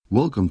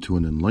Welcome to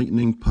an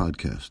enlightening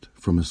podcast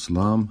from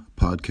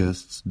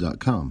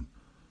islampodcasts.com.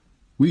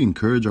 We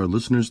encourage our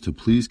listeners to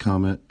please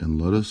comment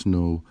and let us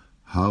know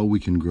how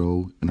we can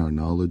grow in our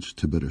knowledge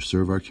to better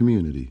serve our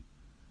community.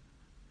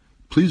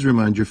 Please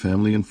remind your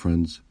family and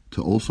friends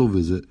to also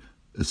visit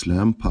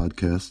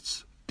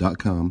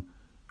islampodcasts.com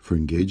for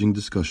engaging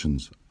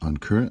discussions on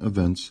current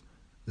events,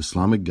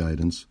 Islamic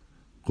guidance,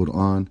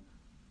 Quran,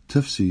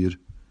 tafsir,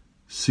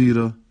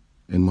 seerah,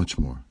 and much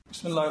more.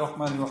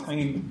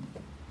 Bismillahirrahmanirrahim.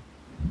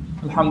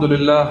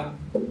 Alhamdulillah.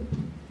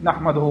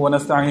 Nahmaduhu wa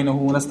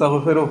nasta'inuhu wa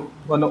nastaghfiruh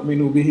wa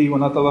nu'minu bihi wa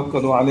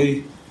natawakkalu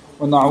alayhi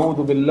wa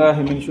na'udhu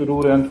billahi min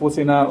shururi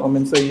anfusina wa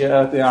min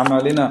sayyiati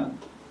a'malina.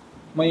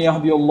 Man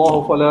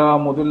yahdihillahu fala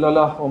mudilla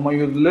lahu wa man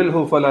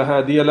yudlilhu fala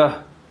hadiya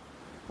lahu.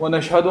 Wa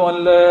nashhadu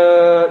an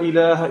la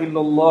ilaha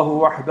illallah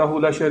wahdahu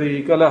la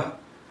sharika lahu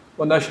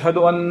wa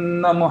nashhadu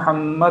anna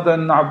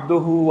Muhammadan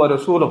 'abduhu wa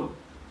rasuluh.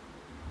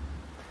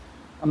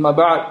 Amma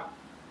ba'd.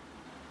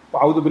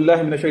 وأعوذ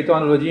بالله من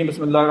الشيطان الرجيم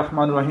بسم الله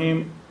الرحمن الرحيم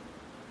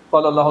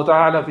قال الله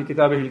تعالى في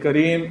كتابه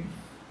الكريم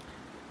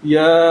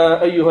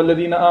يا أيها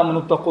الذين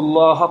آمنوا اتقوا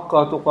الله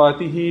حق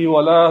تقاته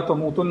ولا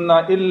تموتن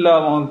إلا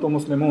وأنتم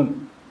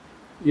مسلمون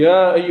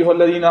يا أيها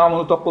الذين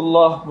آمنوا اتقوا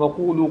الله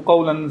وقولوا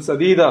قولا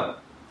سديدا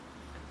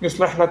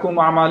يصلح لكم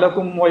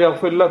أعمالكم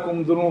ويغفر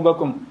لكم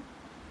ذنوبكم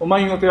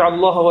ومن يطع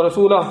الله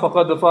ورسوله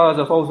فقد فاز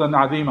فوزا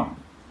عظيما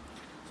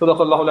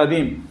صدق الله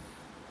العظيم.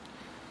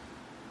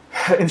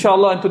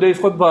 Inshallah, in today's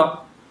khutbah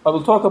I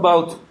will talk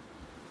about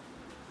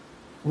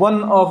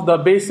one of the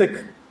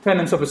basic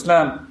tenets of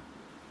Islam,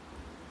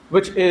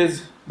 which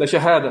is the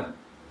Shahadah,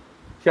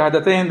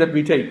 Shahadatain that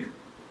we take.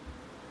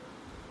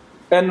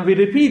 And we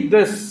repeat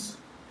this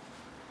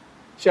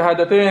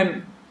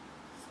Shahadatain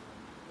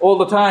all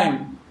the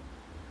time,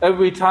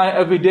 every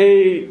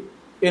day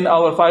in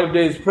our 5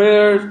 days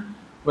prayers,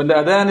 when the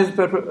adhan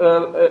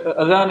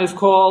is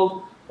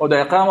called or the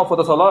iqamah for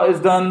the salah is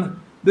done.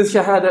 This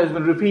Shahada has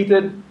been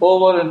repeated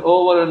over and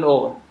over and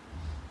over,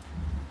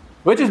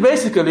 which is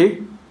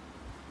basically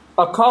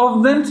a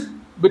covenant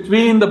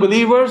between the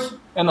believers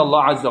and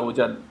Allah Azza wa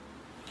Jal.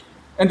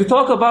 And to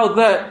talk about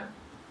that,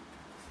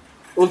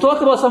 we'll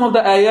talk about some of the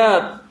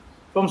ayat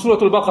from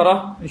Surah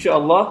Al-Baqarah,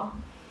 inshaAllah.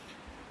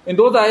 In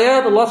those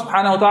ayat, Allah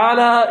Subhanahu wa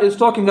Ta'ala is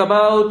talking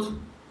about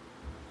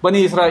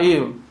Bani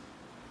Israel,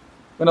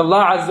 when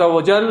Allah Azza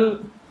wa Jal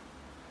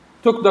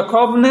took the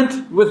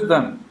covenant with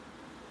them.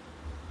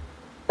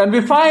 And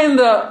we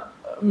find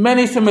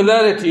many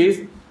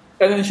similarities.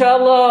 And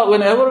inshallah,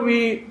 whenever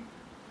we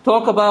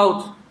talk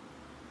about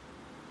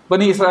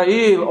Bani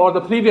Israel or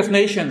the previous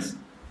nations,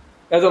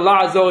 as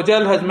Allah Azza wa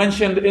Jal has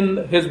mentioned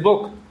in His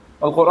book,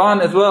 Al-Quran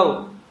as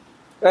well,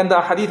 and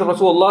the hadith of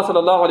Rasulullah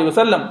sallallahu alayhi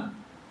wa sallam,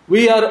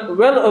 we are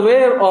well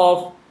aware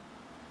of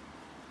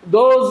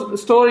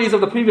those stories of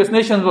the previous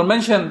nations were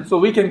mentioned, so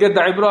we can get the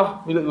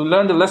ibrah, we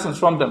learn the lessons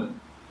from them.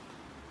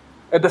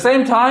 At the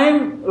same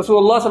time,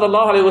 Rasulullah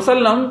sallallahu alayhi wa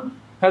sallam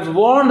has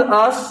warned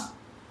us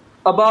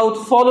about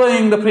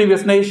following the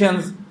previous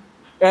nations,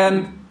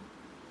 and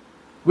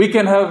we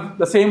can have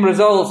the same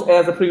results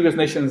as the previous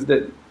nations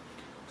did.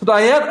 So the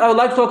ayat I would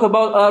like to talk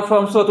about are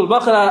from Surah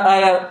Al-Baqarah,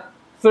 ayat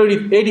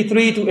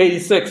 83 to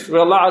 86,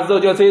 where Allah Azza wa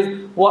Jalla says,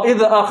 وَإِذْ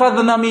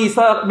أَخَذْنَا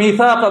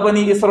مِيثَاقَ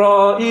بَنِي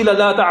إِسْرَائِيلَ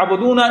لَا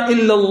تَعْبُدُونَ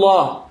إِلَّا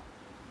اللَّهِ.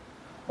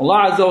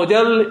 Allah Azza wa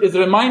Jalla is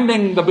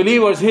reminding the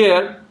believers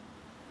here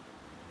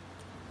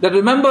that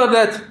remember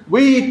that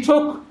we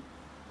took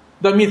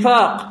the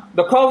mithaq,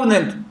 the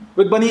covenant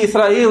with Bani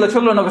Israel, the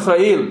children of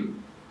Israel,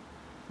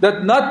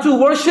 that not to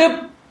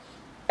worship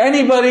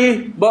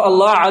anybody but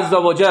Allah Azza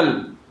wa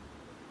Jal.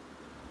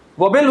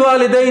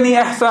 وَبِالْوَالِدَيْنِ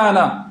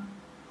إِحْسَانًا,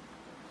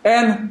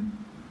 and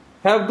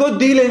have good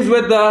dealings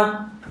with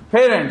the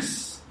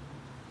parents.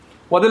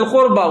 وَذِي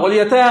الْقُرْبَى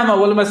وَالْيَتَامَى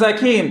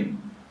وَالْمَسَاكِينَ,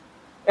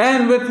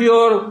 and with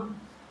your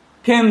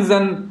kins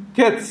and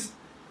kids,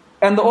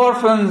 and the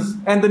orphans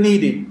and the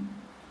needy.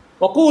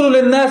 وَقُولُوا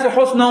لِلنَّاسِ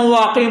حُسْنًا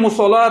وَأَقِيمُوا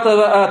الصَّلَاةَ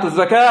وَآتُوا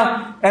الزَّكَاةَ,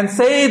 and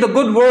say the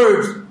good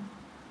words,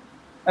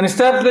 and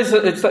establish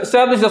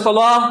the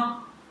salah,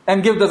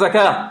 and give the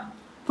zakah.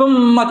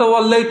 ثُمَّ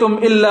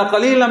تَوَلَّيْتُمْ إِلَّا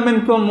قَلِيلًا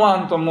مِنْكُمْ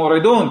وَأَنْتُمْ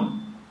مُعْرِضُونَ,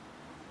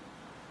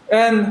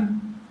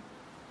 and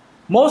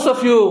most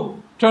of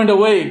you turned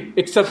away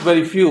except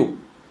very few.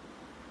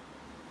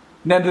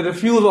 Then the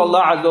refusal of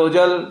Allah Azza wa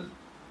Jal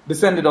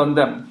descended on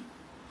them.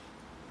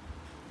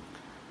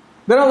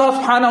 Then Allah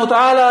Subhanahu wa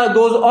Ta'ala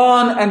goes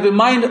on and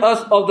reminds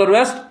us of the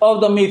rest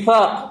of the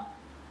mithaq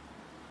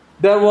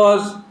that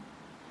was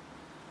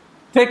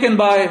taken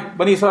by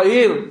Bani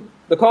Israel,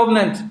 the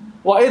covenant.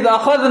 وَإِذْ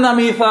أَخَذْنَا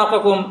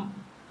مِيثَاقَكُمْ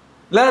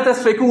لَا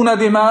تَسْفِكُونَ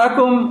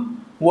دِمَاءَكُمْ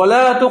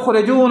وَلَا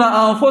تُخْرِجُونَ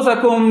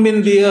أَنفُسَكُمْ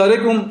مِنْ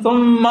دِيَارِكُمْ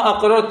ثُمَّ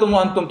أَقْرَرْتُمْ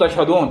وَأَنْتُمْ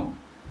تَشْهَدُونَ.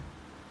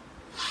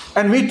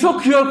 And we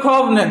took your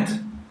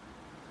covenant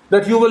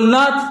that you will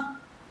not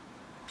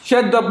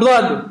shed the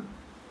blood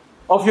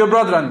of your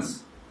brethren,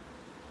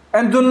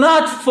 and do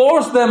not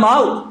force them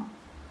out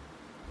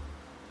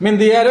min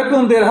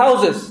diyarikum, their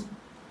houses,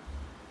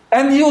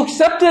 and you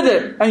accepted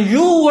it, and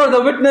you were the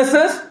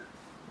witnesses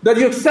that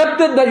you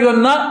accepted that you are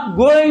not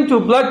going to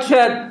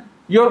bloodshed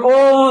your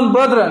own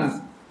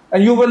brethren,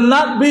 and you will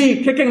not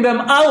be kicking them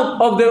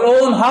out of their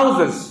own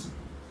houses.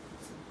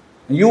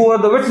 You are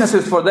the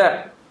witnesses for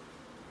that.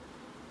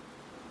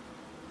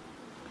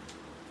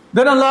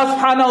 Then Allah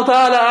subhanahu wa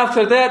ta'ala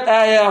after that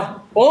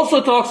ayah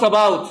also talks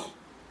about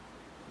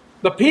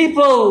the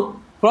people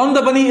from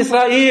the Bani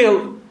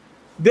Israel.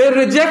 They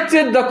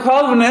rejected the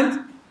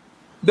covenant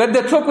that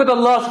they took with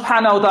Allah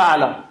subhanahu wa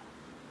ta'ala.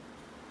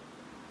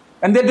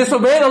 And they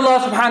disobeyed Allah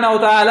subhanahu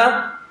wa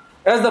ta'ala,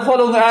 as the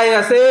following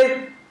ayah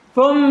says,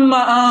 ثُمَّ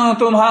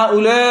أَنْتُمْ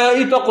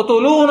هَؤُلَاءِ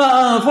تَقْتُلُونَ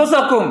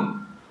أَنفُسَكُمْ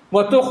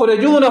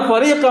وَتُخْرِجُونَ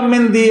فَرِيقًا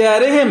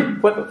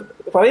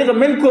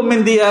مِنْكُمْ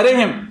مِنْ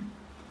دِيَارِهِمْ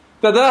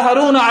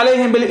تَظَاهَرُونَ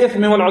عَلَيْهِمْ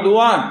بِالْإِثْمِ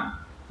وَالْعُدْوَانِ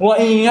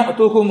وَإِنْ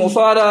يَأْتُكُمْ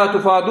أُسَارَى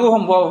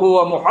تُفَادُوهُمْ وَهُوَ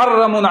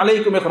مُحَرَّمٌ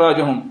عَلَيْكُمْ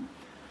إِخْرَاجُهُمْ.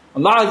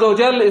 Allah Azza wa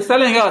Jal is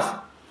telling us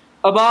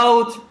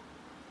about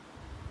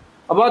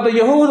the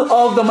Yahud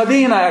of the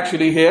Medina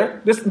actually here.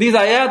 These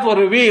ayat were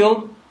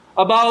revealed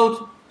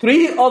about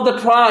 3 of the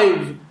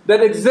tribes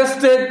that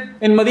existed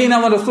in Medina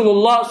when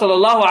Rasulullah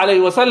sallallahu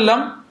alayhi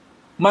wasallam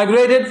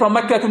migrated from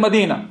Mecca to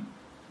Medina.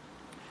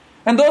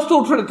 And those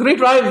 3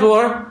 tribes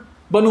were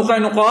Banu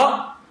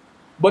Qaynuqa,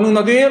 Banu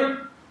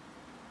Nadir,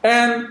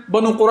 and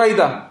Banu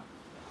Qurayda.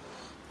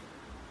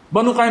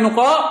 Banu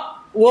Qaynuqa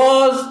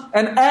was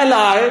an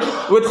ally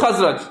with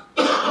Khazraj,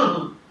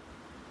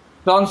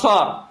 the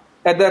Ansar,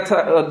 at that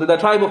the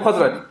tribe of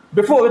Khazraj.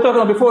 We're talking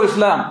about before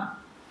Islam.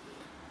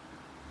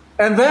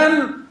 And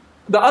then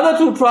the other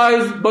 2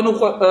 tribes,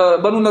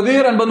 Banu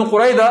Nadir and Banu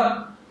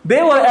Qurayda,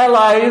 they were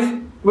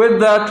allies with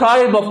the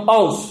tribe of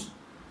Aus.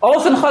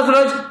 Aus and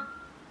Khazraj,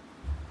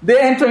 they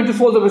entered into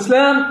fold of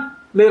Islam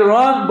later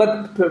on,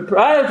 but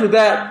prior to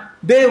that,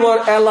 they were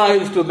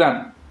allies to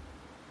them.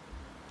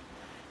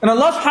 And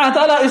Allah subhanahu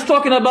wa ta'ala is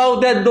talking about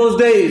that those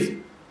days.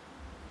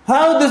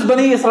 How this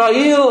Bani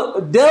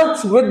Israel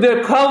dealt with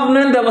their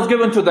covenant that was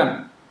given to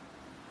them.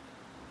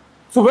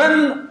 So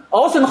when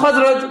Aus and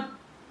Khazraj,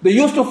 they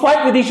used to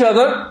fight with each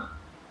other,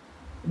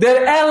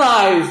 their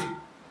allies,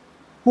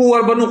 who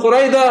were Banu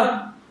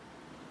Qurayda,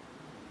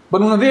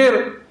 Banu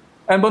Nadir,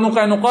 and Banu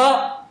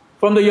Qaynuqa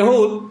from the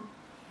Yahud,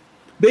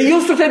 they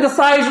used to take the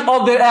sides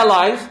of their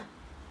allies,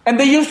 and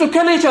they used to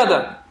kill each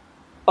other.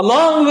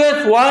 Along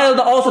with, while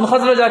the Aus and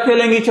Khazraj are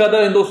killing each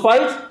other in those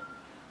fights,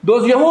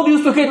 those Yahud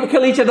used to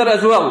kill each other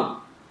as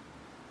well.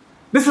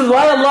 This is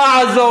why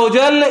Allah Azza wa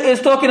Jalla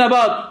is talking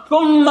about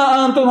ثُمَّ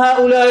أَنْتُمْ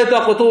هَؤُلَاءِ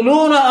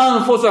تَقْتُلُونَ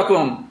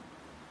أَنفُسَكُمْ.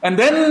 And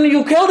then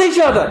you killed each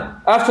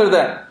other after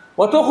that.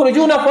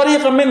 وَتُخْرِجُونَ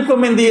فَرِيقًا مِنْكُمْ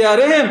مِنْ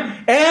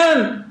دِيَارِهِمْ.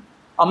 And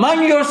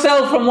among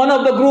yourself from one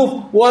of the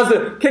group was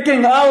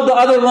kicking out the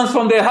other ones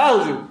from their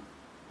houses.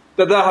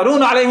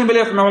 تَظَاهَرُونَ عَلَيْهِمْ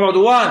بِالْإِثْمِ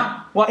وَالْعُدْوَانِ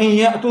وَإِنْ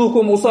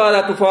يَأْتُوكُمْ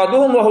أُسَارَى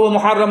تُفَادُوهُمْ وَهُوَ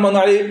مُحَرَّمٌ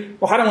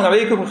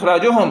عَلَيْكُمْ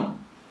إِخْرَاجُهُمْ.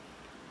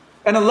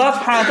 And Allah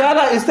subhanahu wa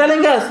ta'ala is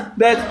telling us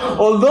that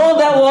although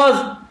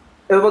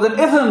it was an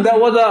ithm,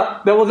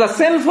 there was a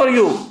sin for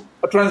you,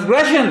 a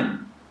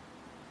transgression,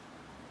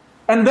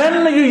 and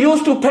then you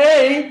used to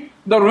pay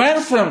the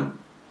ransom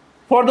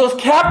for those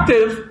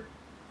captives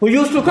who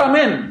used to come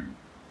in.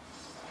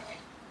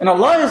 And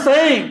Allah is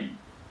saying,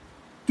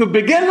 to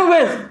begin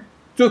with,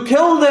 to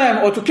kill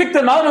them or to kick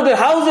them out of their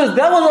houses,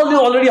 that was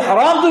already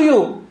haram to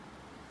you.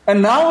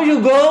 And now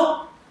you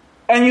go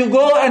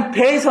and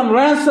pay some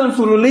ransom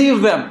to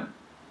relieve them.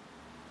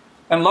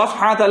 And Allah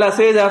subhanahu wa ta'ala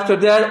says after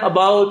that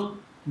about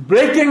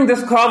breaking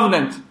this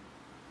covenant.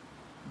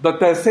 But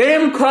the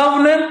same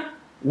covenant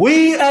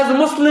we as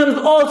Muslims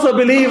also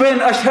believe in.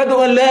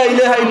 Ashhadu an la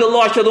ilaha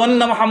illallah, ashhadu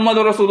anna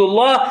Muhammadur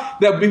Rasulullah.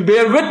 That I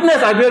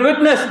bear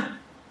witness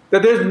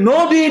that there is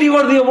no deity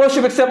worthy of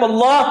worship except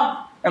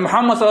Allah, and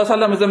Muhammad sallallahu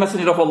alaihi wasallam is the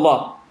messenger of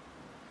Allah.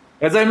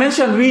 As I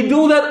mentioned, we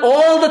do that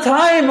all the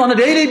time on a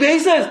daily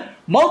basis.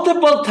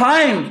 Multiple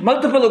times,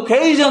 multiple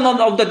occasions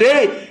of the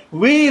day.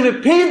 We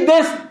repeat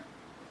this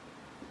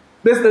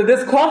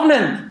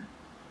covenant.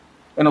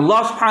 And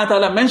Allah subhanahu wa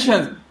ta'ala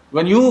mentions,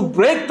 when you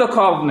break the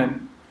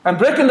covenant, and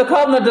breaking the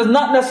covenant does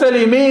not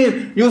necessarily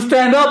mean you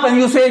stand up and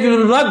you say you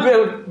do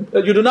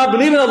not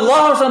believe in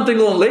Allah or something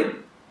only.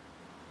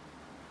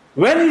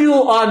 When you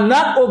are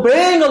not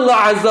obeying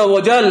Allah Azza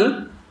wa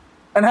Jal,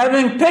 and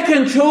having pick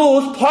and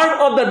choose, part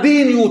of the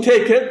deen you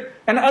take it,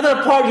 and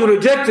other part you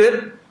reject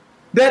it,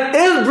 that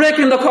is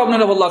breaking the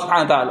covenant of Allah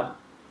subhanahu wa ta'ala.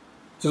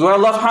 This is why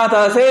Allah subhanahu wa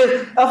ta'ala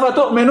says,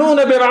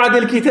 أَفَتُؤْمِنُونَ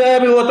بِبَعْدِ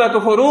الْكِتَابِ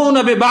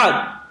وَتَكْفُرُونَ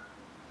بِبَعْدِ.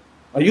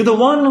 Are you the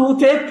one who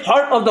take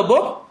part of the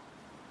book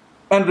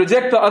and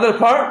reject the other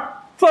part?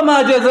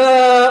 فَمَا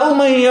جَزَاءُ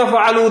مَنْ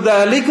يَفْعَلُ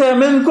ذَلِكَ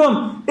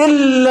مِنْكُمْ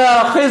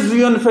إِلَّا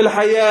خِزْيٌ فِي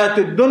الْحَيَاةِ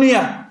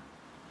الدُّنْيَا.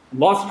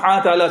 Allah subhanahu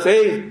wa ta'ala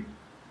says,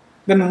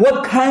 then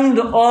what kind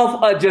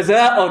of a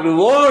jaza or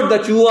reward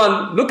that you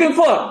are looking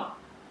for?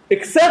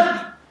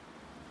 Except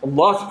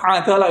Allah subhanahu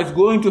wa ta'ala is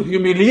going to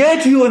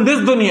humiliate you in this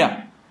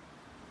dunya.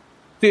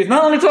 So he's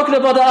not only talking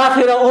about the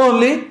akhirah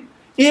only,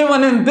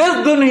 even in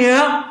this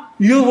dunya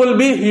you will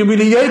be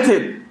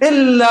humiliated.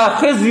 إِلَّا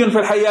خِزْيٌ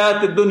فِي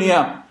الْحَيَاةِ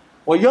الدُّنْيَا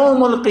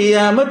وَيَوْمَ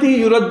الْقِيَامَةِ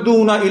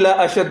يُرَدُّونَ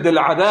إِلَىٰ أَشَدِّ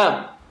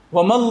الْعَذَابِ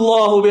وَمَا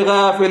اللَّهُ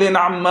بِغَافِلٍ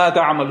عَمَّا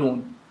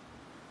تَعْمَلُونَ.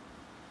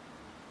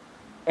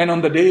 and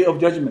on the day of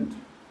judgment.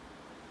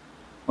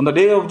 On the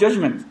day of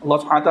judgment, Allah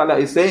subhanahu wa ta'ala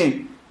is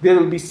saying, they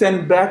will be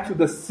sent back to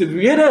the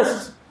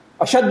severest,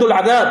 ashaddul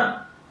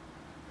adab,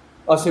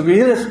 a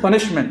severest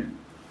punishment.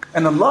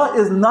 And Allah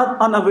is not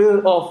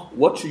unaware of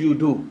what you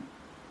do.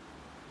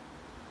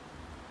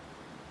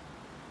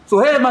 So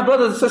hey, my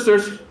brothers and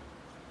sisters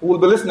who will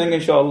be listening,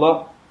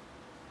 inshallah,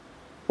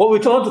 what we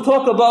told to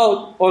talk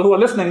about, or who are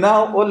listening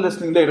now, or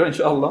listening later,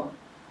 inshallah,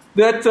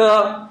 that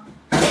Allah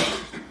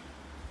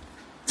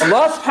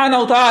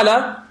subhanahu wa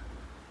ta'ala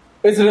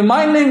is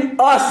reminding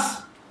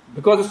us,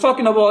 because it's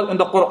talking about in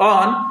the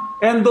Quran,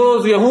 and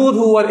those Yahud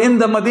who were in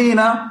the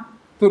Medina,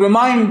 to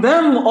remind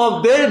them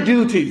of their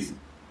duties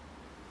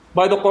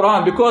by the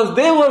Quran, because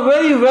they were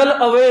very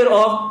well aware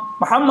of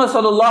Muhammad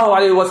sallallahu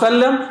alayhi wa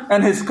sallam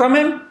and his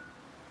coming,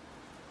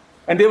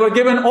 and they were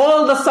given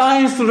all the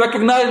signs to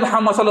recognize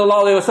Muhammad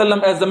sallallahu alayhi wa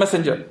sallam as the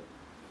messenger.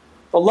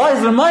 Allah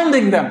is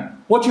reminding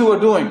them what you were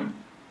doing.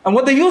 And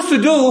what they used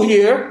to do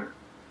here,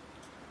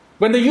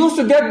 when they used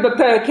to get the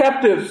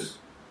captives,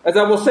 as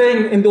I was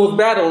saying in those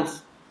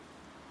battles,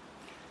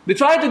 they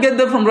tried to get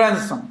them from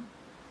ransom.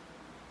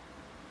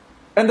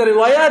 And the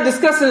riwayat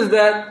discusses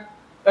that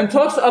and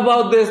talks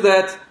about this,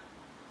 that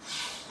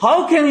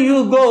how can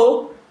you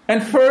go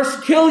and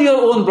first kill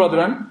your own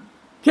brethren,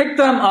 kick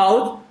them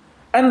out,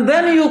 and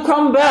then you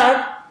come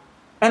back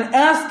and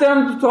ask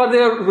them for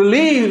their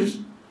reliefs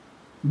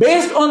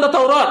based on the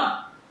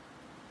Torah?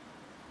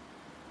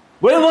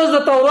 Where was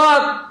the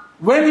Torah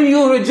when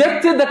you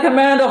rejected the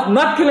command of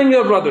not killing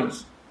your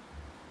brothers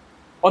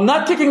or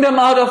not kicking them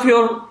out of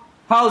your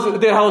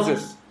their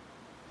houses?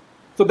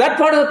 So that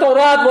part of the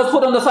Torah was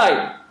put on the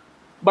side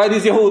by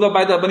these Yahud or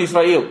by the Bani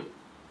Israel.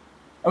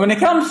 And when it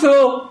comes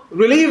to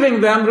relieving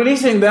them,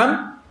 releasing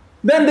them,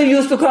 then they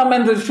used to come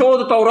and show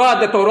the Torah.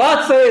 The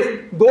Torah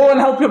says, go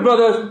and help your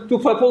brothers to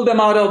pull them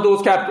out of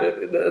those the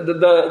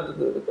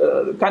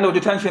kind of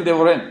detention they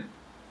were in.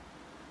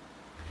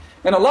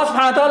 And Allah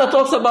subhanahu wa ta'ala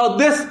talks about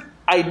this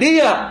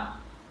idea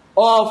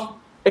of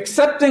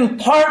accepting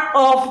part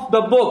of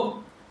the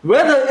book,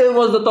 whether it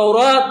was the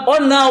Torah or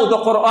now the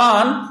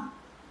Quran.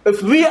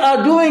 If we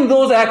are doing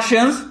those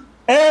actions,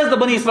 as the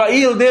Bani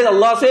Israel did,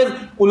 Allah says,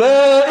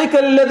 أُولَٰئِكَ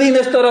الَّذِينَ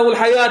اشْتَرَوُا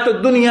الْحَيَاةَ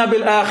الدُّنْيَا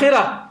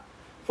بِالْآخِرَةِ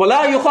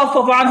فَلَا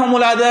يُخَفَّفُ عَنْهُمُ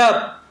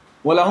الْعَذَابُ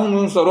وَلَهُمْ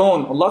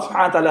يُنصَرُونَ. Allah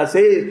subhanahu wa ta'ala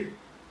says,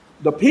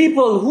 the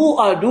people who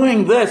are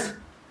doing this,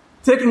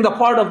 taking the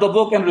part of the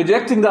book and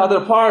rejecting the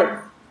other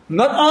part,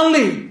 not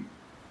only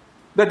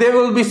that they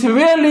will be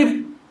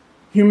severely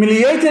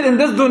humiliated in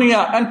this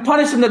dunya and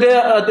punished on the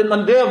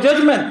day of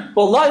judgment,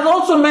 but Allah is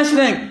also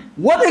mentioning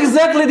what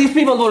exactly these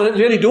people were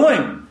really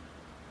doing.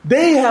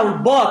 They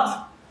have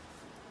bought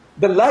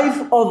the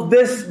life of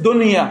this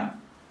dunya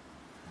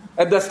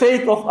at the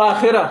stake of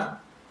akhirah.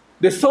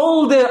 They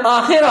sold their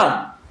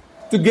akhirah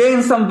to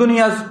gain some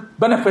dunya's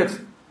benefits.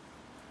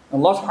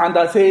 Allah subhanahu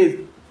wa ta'ala says,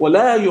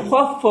 وَلَا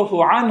يُخَفَّفُ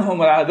عَنْهُمُ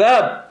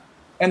الْعَذَابُ,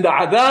 and the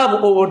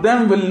adab over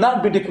them will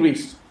not be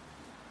decreased.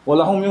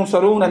 وَلَهُمْ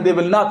يُنصَرُونَ, and they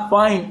will not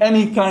find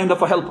any kind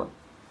of a helper.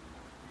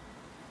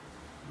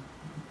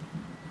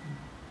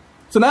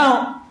 So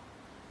now,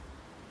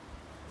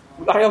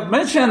 I have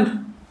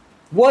mentioned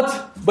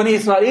what Bani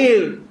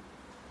Israel,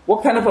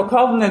 what kind of a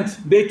covenant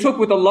they took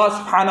with Allah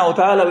subhanahu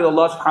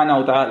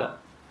wa ta'ala,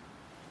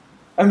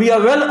 And we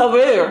are well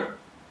aware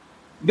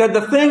that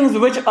the things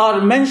which are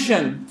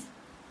mentioned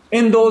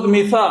in those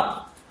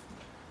mithaq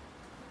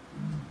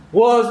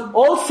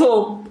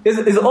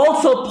is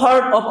also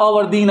part of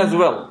our deen as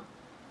well.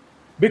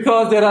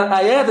 Because there are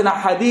ayat and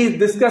hadith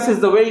discusses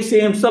the very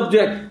same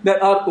subject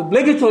that are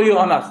obligatory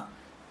on us.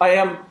 I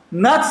am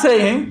not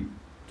saying,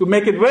 to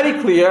make it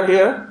very clear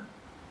here,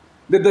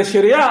 that the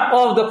sharia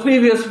of the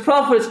previous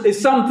prophets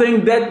is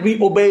something that we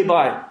obey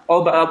by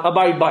or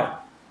abide by.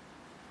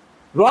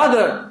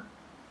 Rather,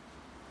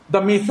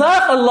 the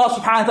mithaq Allah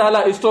subhanahu wa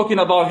ta'ala is talking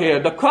about here,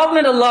 the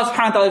covenant Allah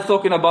subhanahu wa ta'ala is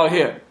talking about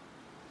here,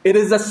 it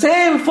is the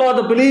same for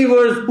the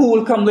believers who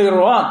will come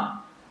later on,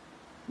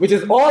 which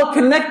is all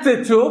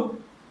connected to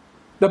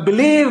the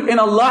belief in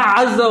Allah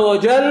Azza wa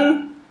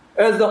Jal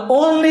as the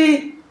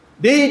only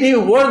deity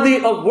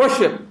worthy of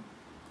worship.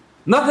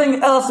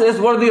 Nothing else is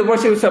worthy of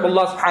worship except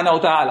Allah subhanahu wa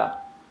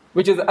ta'ala,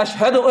 which is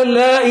ashhadu an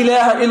la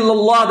ilaha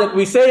illallah, that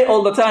we say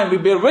all the time. We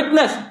bear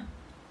witness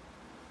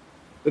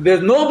that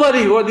there's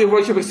nobody worthy of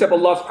worship except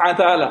Allah subhanahu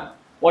wa ta'ala.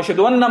 Wa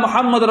ashhadu anna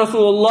Muhammad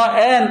Rasulullah,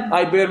 and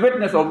I bear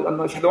witness, or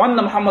ashhadu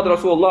anna Muhammad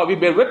Rasulullah, we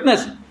bear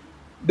witness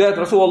that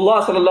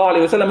Rasulullah sallallahu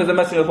alayhi wa sallam is the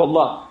messenger of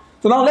Allah.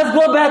 So now let's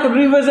go back and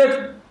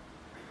revisit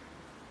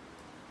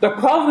the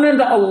covenant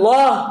that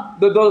Allah,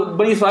 the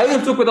Bani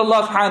Israel took with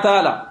Allah subhanahu wa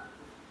ta'ala.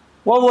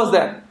 What was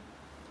that?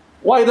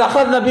 وَإِذَا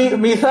أَخَذْنَا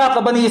مِيثَاقَ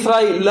بَنِي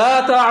إِسْرَائِيلَ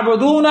لَا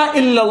تَعْبُدُونَ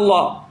إِلَّا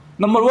اللَّهِ.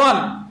 Number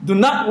one, do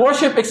not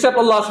worship except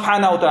Allah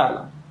subhanahu wa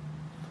ta'ala.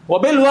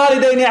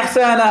 وَبِالْوَالِدَيْنِ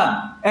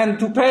إِحْسَانًا, and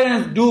to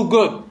parents do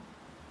good.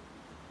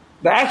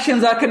 The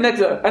actions are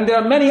connected. And there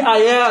are many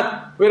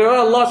ayat where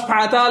Allah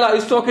subhanahu wa ta'ala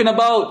is talking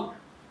about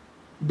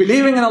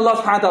believing in Allah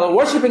subhanahu wa ta'ala,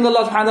 worshipping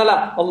Allah subhanahu wa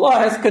ta'ala. Allah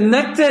has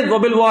connected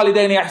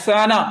وَبِالْوَالِدَيْنِ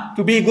إِحْسَانًا,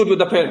 to be good with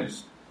the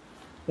parents.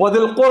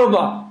 وَذِي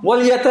الْقُرْبَى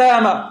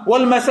وَالْيَتَامَى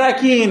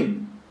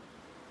وَالْمَسَاكِينَ.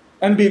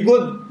 And be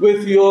good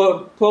with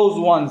your close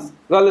ones,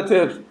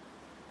 relatives,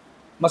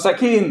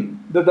 masakin,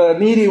 the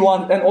needy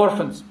ones and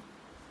orphans.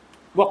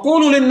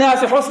 وَقُولُوا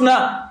لِلنَّاسِ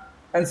حُسْنًا.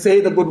 And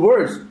say the good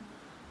words.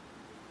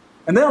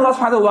 And then Allah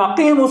subhanahu wa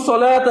ta'ala, وَأَقِيمُوا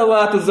الصَّلَاةَ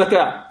وَآتُوا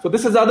الزَّكَاةَ. So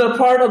this is the other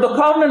part of the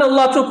covenant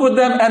Allah took with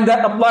them, and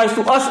that applies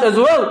to us as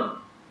well.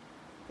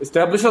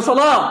 Establish a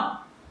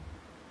salah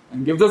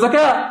and give the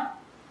zakah.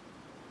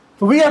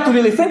 So we have to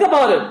really think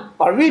about it.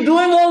 Are we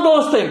doing all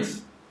those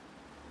things?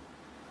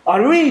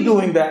 Are we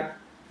doing that?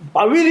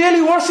 Are we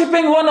really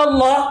worshipping one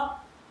Allah?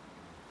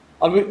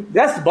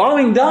 That's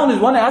bowing down is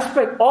one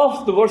aspect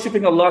of the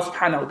worshipping Allah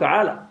subhanahu wa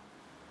ta'ala.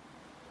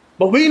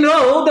 But we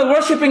know that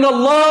worshipping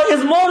Allah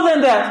is more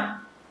than that.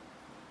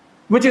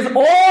 Which is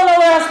all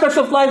our aspects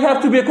of life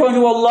have to be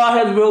according to Allah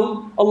has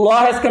willed,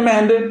 Allah has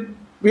commanded.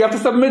 We have to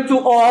submit to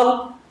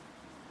all.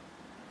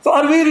 So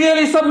are we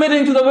really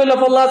submitting to the will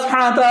of Allah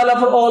subhanahu wa ta'ala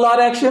for all our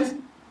actions?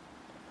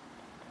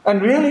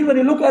 And really, when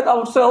you look at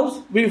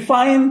ourselves, we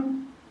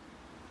find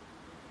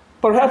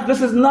perhaps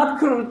this is not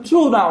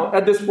true now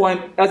at this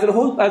point. As a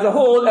whole,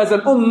 as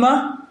an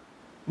ummah,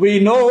 we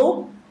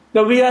know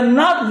that we are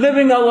not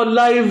living our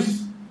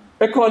lives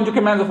according to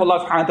commands of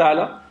Allah subhanahu wa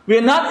ta'ala. We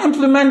are not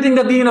implementing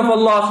the deen of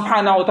Allah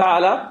subhanahu wa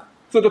ta'ala.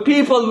 So the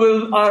people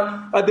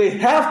they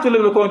have to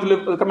live according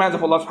to the commands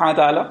of Allah subhanahu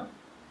wa ta'ala.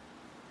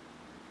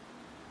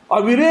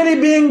 Are we really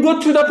being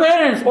good to the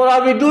parents? Or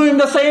are we doing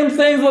the same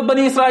things what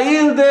Bani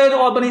Israel did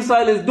or Bani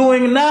Israel is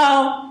doing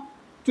now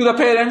to the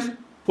parents?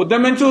 Put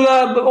them into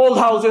the old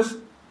houses.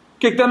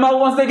 Kick them out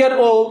once they get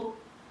old.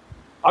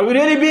 Are we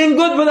really being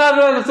good with our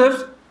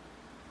relatives?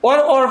 Or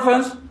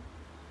orphans?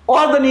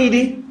 Or the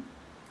needy?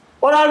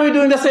 Or are we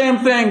doing the same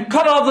thing?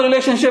 Cut off the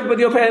relationship with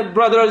your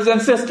brothers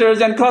and sisters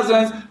and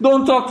cousins.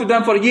 Don't talk to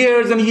them for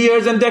years and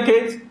years and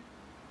decades.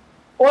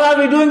 Or are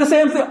we doing the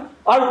same thing?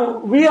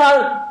 We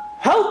are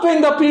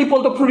helping the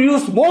people to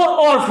produce more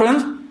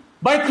orphans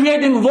by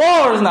creating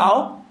wars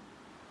now.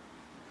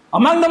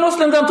 Among the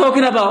Muslims I'm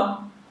talking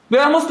about,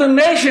 there are Muslim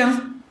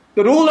nations,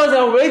 the rulers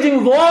are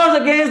waging wars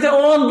against their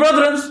own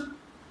brethren,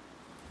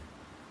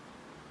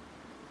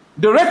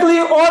 directly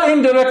or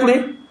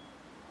indirectly.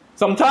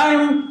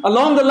 Sometimes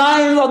along the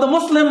lines of the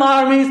Muslim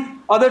armies,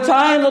 other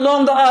times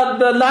along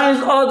the lines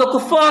of the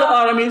kuffar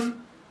armies,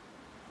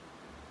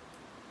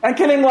 and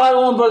killing our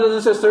own brothers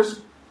and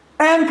sisters,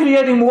 and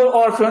creating more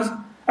orphans.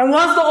 And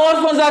once the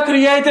orphans are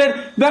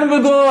created, then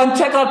we go and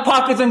check our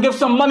pockets and give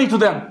some money to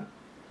them.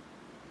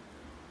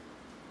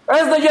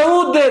 As the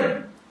Yahud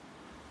did.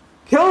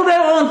 Kill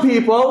their own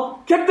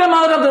people, kick them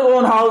out of their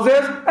own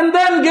houses, and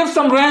then give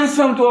some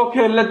ransom to,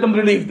 let them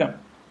relieve them.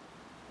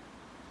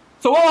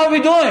 So what are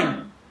we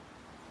doing?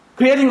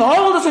 Creating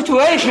all the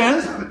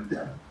situations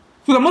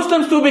for the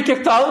Muslims to be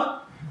kicked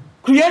out,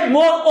 create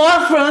more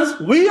orphans.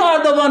 We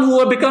are the ones who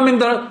are becoming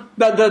the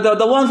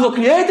ones who are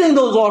creating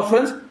those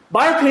orphans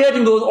by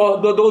creating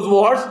those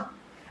wars,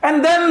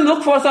 and then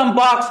look for some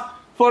box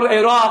for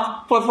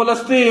Iraq, for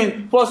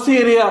Palestine, for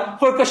Syria,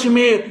 for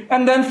Kashmir,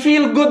 and then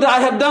feel good that I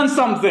have done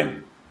something.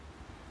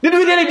 Did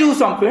we really do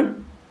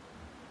something?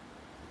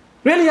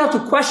 Really have to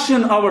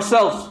question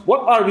ourselves.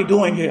 What are we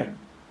doing here?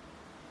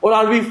 Or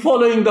are we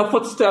following the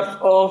footsteps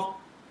of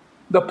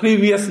the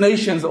previous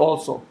nations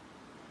also?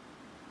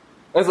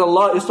 As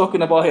Allah is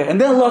talking about here. And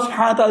then Allah subhanahu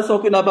wa ta'ala is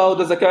talking about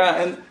the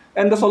zakah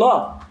and the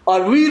salah.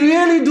 Are we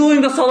really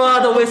doing the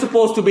salah the way it's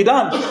supposed to be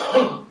done?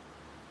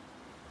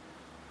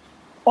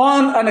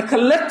 In a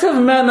collective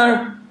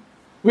manner,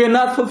 we are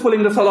not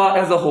fulfilling the salah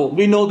as a whole.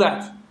 We know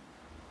that.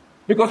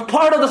 Because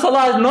part of the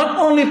salah is not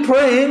only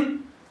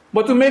praying,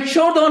 but to make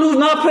sure the one who's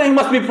not praying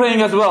must be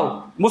praying as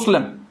well.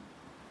 Muslim.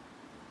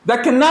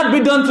 That cannot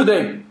be done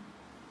today.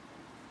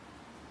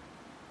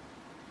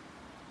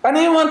 And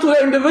even to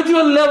the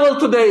individual level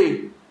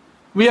today,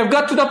 we have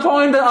got to the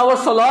point that our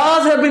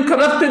salahs have been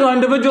corrupted on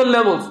individual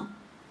levels.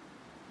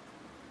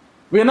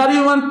 We are not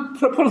even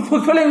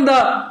fulfilling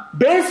the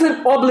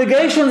basic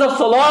obligations of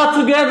salah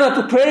together,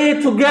 to pray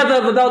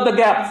together without the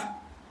gaps.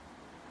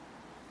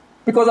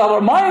 Because our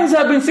minds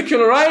have been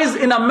secularized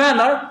in a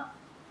manner,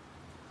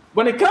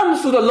 when it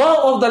comes to the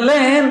law of the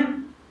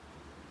land,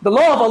 the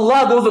law of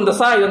Allah goes on the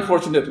side,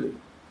 unfortunately.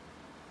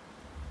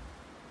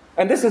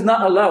 And this is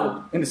not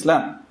allowed in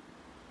Islam.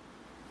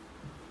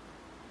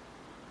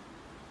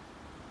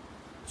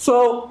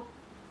 So,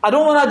 I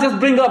don't want to just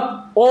bring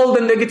up all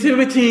the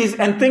negativities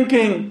and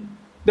thinking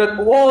that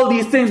all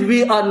these things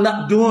we are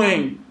not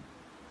doing.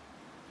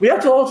 We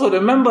have to also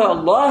remember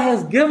Allah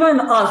has given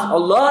us,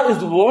 Allah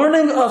is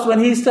warning us when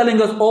He's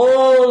telling us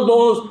all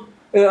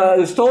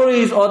those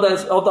stories of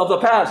the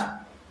past.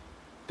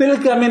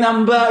 تِلْكَ مِنْ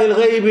أَنْبَاءِ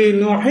الْغَيْبِ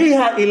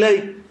نُوحِيهَا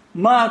إِلَيْكَ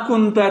مَا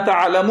كُنْتَ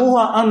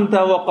تَعْلَمُهَا أَنْتَ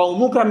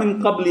وَقَوْمُكَ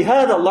مِنْ قَبْلِ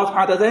هَذَا. Allah subhanahu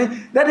wa ta'ala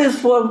saying, that is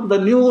for the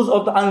news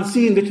of the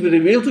unseen which we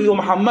reveal to you,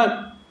 Muhammad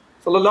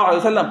sallallahu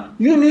alaihi wasallam.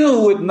 You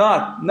knew it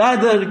not,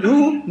 neither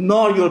you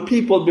nor your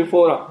people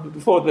before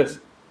this.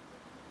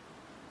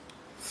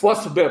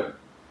 فَاصْبِرْ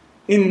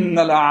إِنَّ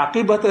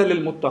الْعَاقِبَةَ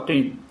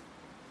لِلْمُتَّقِينَ.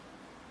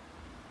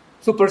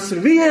 So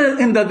persevere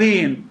in the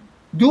deen.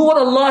 Do what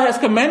Allah has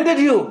commanded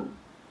you.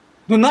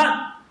 Do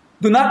not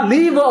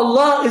leave what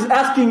Allah is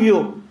asking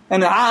you.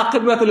 And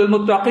عَاقِبَةُ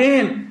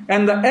لِلْمُتَّقِينَ,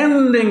 and the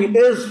ending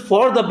is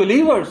for the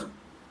believers.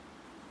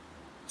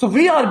 So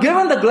we are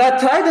given the glad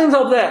tidings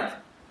of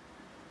that.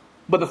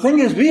 But the thing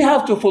is, we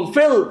have to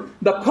fulfill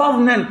the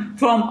covenant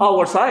from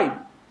our side.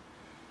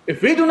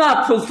 If we do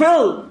not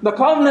fulfill the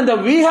covenant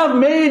that we have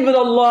made with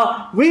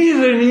Allah, we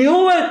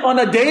renew it on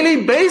a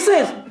daily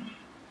basis.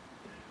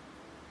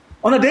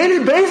 On a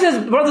daily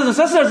basis, brothers and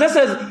sisters,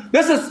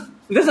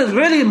 this is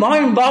really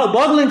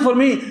mind-boggling for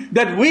me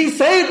that we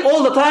say it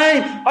all the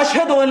time.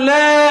 Ashhadu an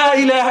la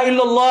ilaha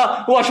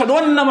illallah wa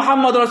ashhadu anna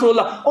Muhammad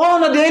Rasulullah.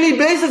 On a daily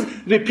basis,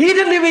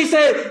 repeatedly we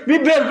say, we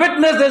bear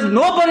witness there's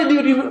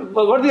nobody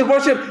worthy of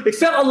worship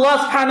except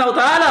Allah subhanahu wa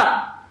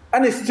ta'ala.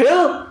 And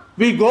still,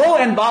 we go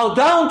and bow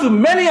down to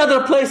many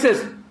other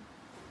places.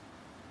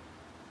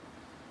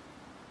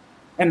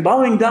 And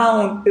bowing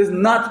down is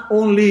not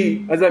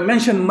only, as I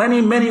mentioned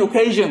many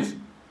occasions,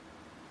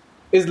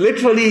 is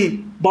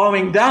literally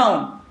bowing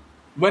down.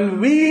 When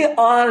we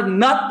are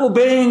not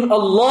obeying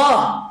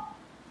Allah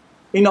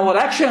in our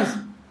actions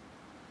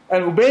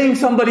and obeying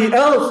somebody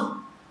else,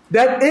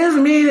 that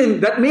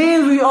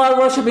means we are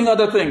worshipping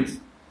other things,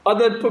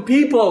 other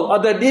people,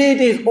 other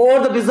deities, or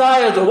the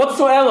desires, or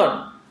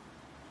whatsoever.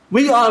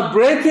 We are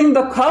breaking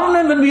the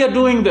covenant when we are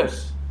doing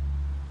this.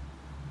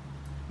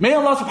 May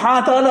Allah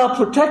subhanahu wa ta'ala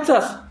protect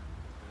us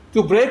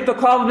to break the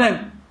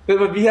covenant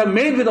that we have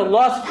made with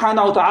Allah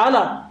subhanahu wa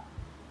ta'ala.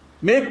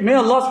 May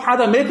Allah subhanahu wa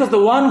ta'ala make us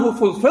the one who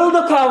fulfill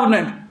the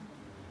covenant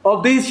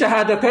of these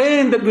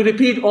shahadatain that we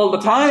repeat all the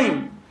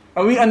time.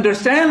 And we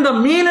understand the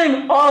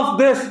meaning of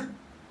this.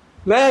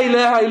 La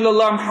ilaha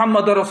illallah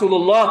Muhammad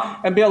Rasulullah.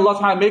 And may Allah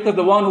subhanahu wa ta'ala make us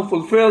the one who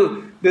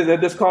fulfill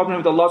this covenant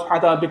with Allah subhanahu wa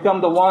ta'ala, become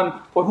the one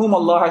for whom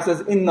Allah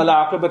says, Inna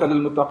al-aqibata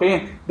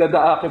lil-muttaqin, that the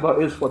aqibah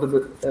is for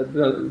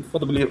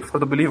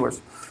the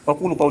believers.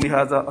 وَقُولُوا قَوْلِ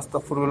هَذَا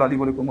أَسْتَغْفِرُ اللَّهَ لِي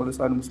وَلَكُمْ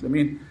وَلِسَائِرِ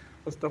الْمُسْلِمِينَ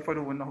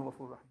فَاسْتَغْفِرُوهُ إِنَّهُ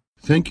غَفُورٌ رَحِيمٌ.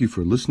 Thank you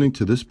for listening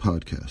to this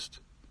podcast.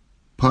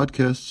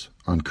 Podcasts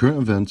on current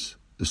events,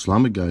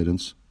 Islamic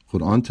guidance,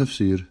 Quran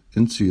tafsir,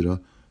 and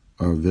seerah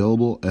are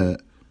available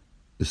at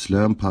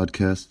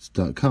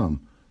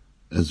islampodcasts.com,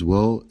 as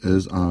well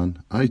as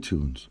on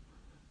iTunes.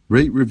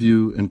 Rate,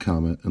 review, and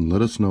comment, and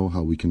let us know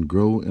how we can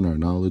grow in our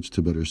knowledge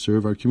to better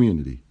serve our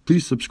community.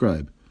 Please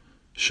subscribe,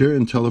 share,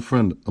 and tell a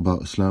friend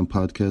about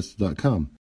islampodcasts.com.